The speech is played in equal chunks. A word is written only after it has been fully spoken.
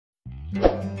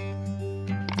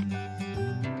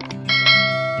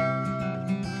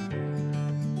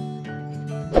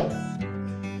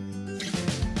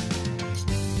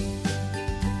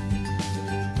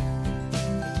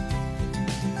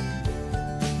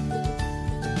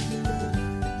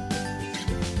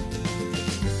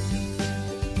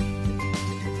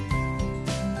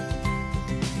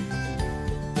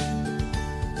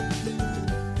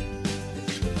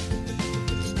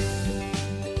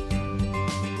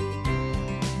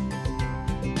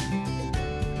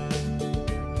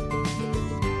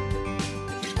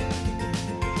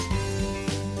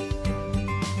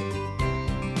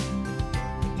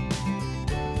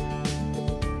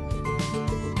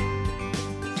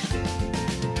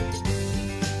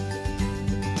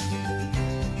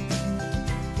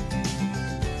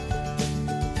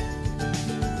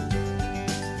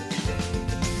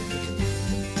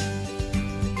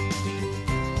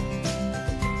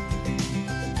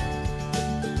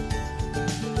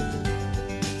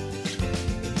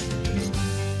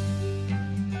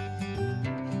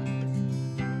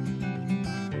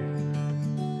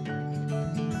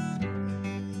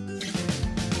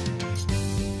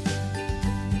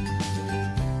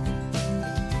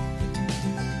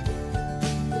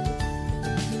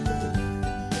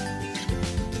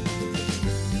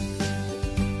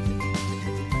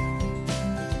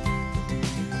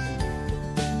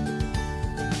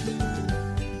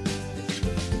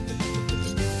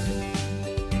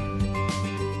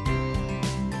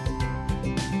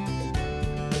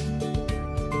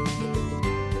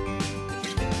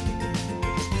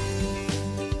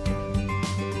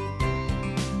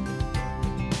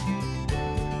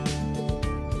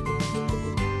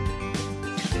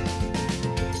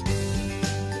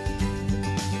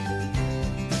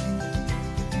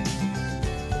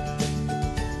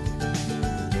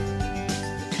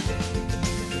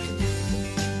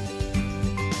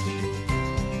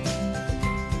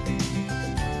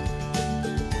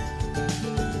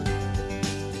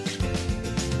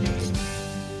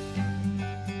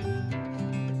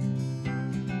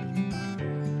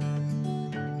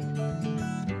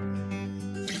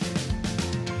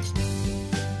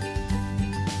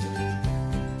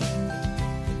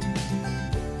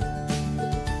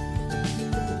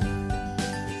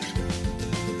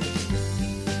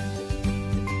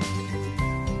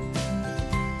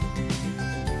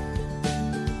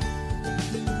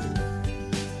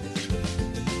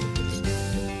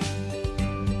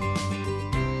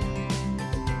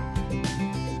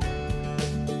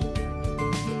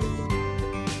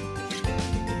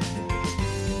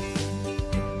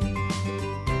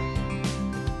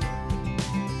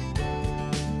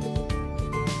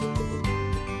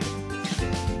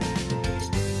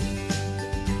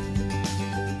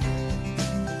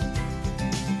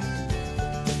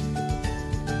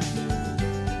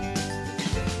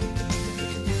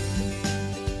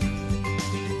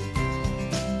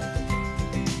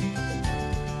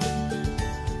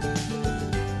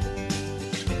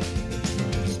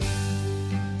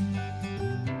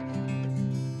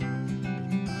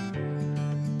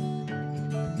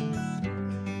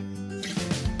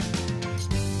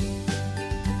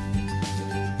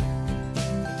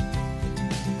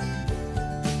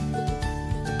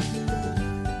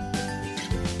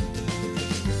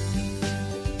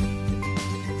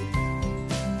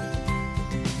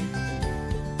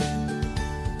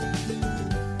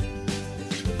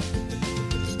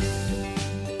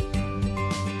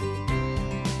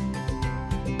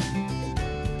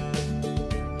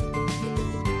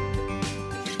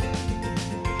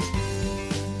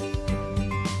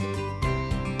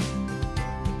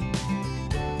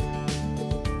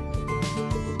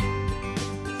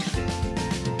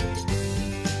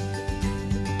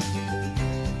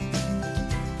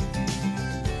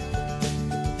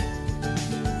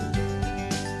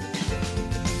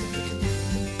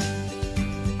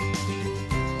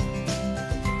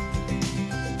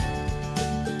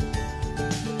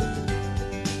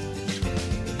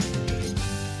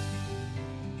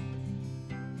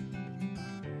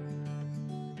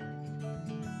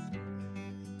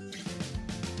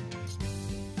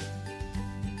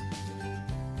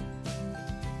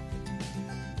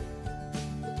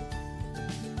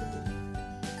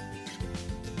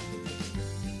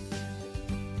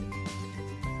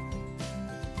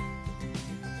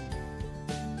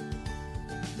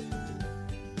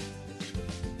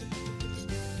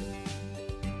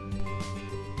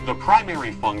The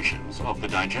primary functions of the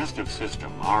digestive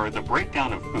system are the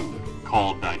breakdown of food,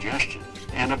 called digestion,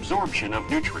 and absorption of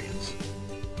nutrients.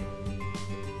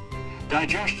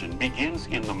 Digestion begins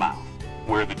in the mouth,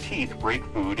 where the teeth break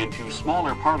food into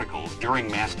smaller particles during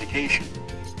mastication.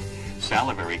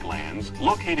 salivary glands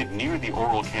located near the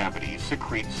oral cavity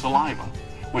secrete saliva,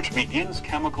 which begins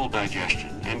chemical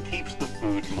digestion and keeps the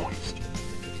food moist.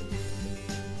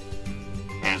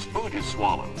 As food is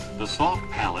swallowed, the soft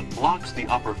palate blocks the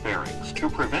upper pharynx to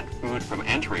prevent food from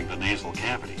entering the nasal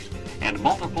cavity, and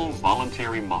multiple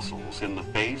voluntary muscles in the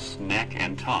face, neck,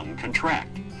 and tongue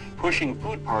contract, pushing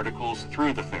food particles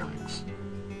through the pharynx.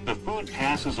 The food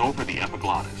passes over the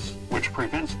epiglottis, which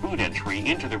prevents food entry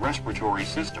into the respiratory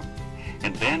system,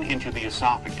 and then into the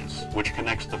esophagus, which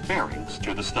connects the pharynx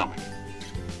to the stomach.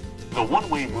 The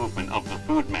one-way movement of the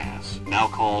food mass, now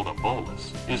called a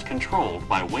bolus, is controlled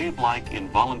by wave-like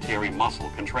involuntary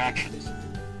muscle contractions.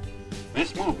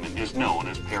 This movement is known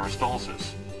as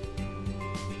peristalsis.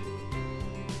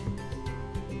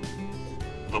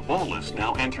 The bolus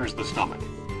now enters the stomach.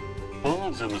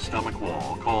 Folds in the stomach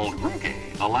wall, called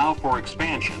rugae, allow for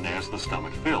expansion as the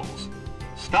stomach fills.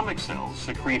 Stomach cells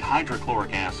secrete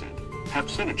hydrochloric acid,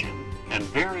 pepsinogen, and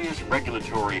various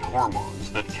regulatory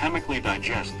hormones that chemically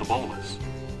digest the bolus.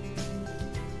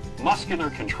 Muscular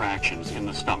contractions in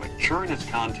the stomach churn its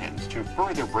contents to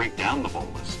further break down the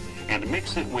bolus and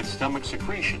mix it with stomach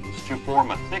secretions to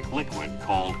form a thick liquid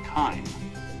called chyme.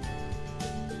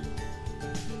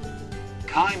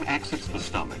 Chyme exits the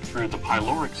stomach through the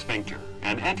pyloric sphincter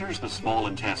and enters the small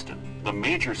intestine, the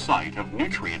major site of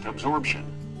nutrient absorption.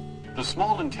 The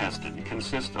small intestine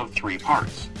consists of three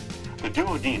parts: the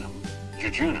duodenum,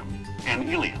 jejunum, and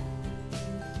ileum.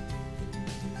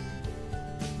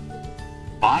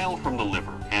 Bile from the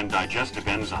liver and digestive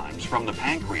enzymes from the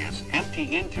pancreas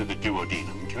empty into the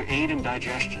duodenum to aid in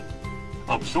digestion.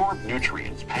 Absorbed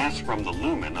nutrients pass from the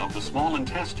lumen of the small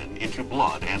intestine into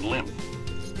blood and lymph.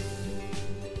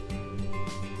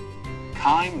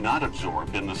 Chyme not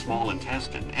absorbed in the small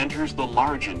intestine enters the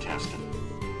large intestine.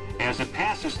 As it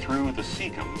passes through the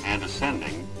cecum and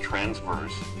ascending,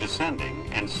 transverse, descending,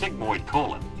 and sigmoid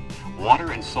colon,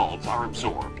 water and salts are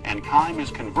absorbed and chyme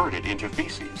is converted into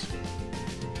feces.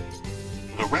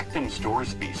 The rectum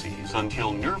stores feces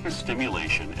until nervous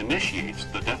stimulation initiates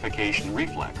the defecation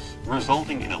reflex,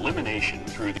 resulting in elimination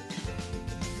through the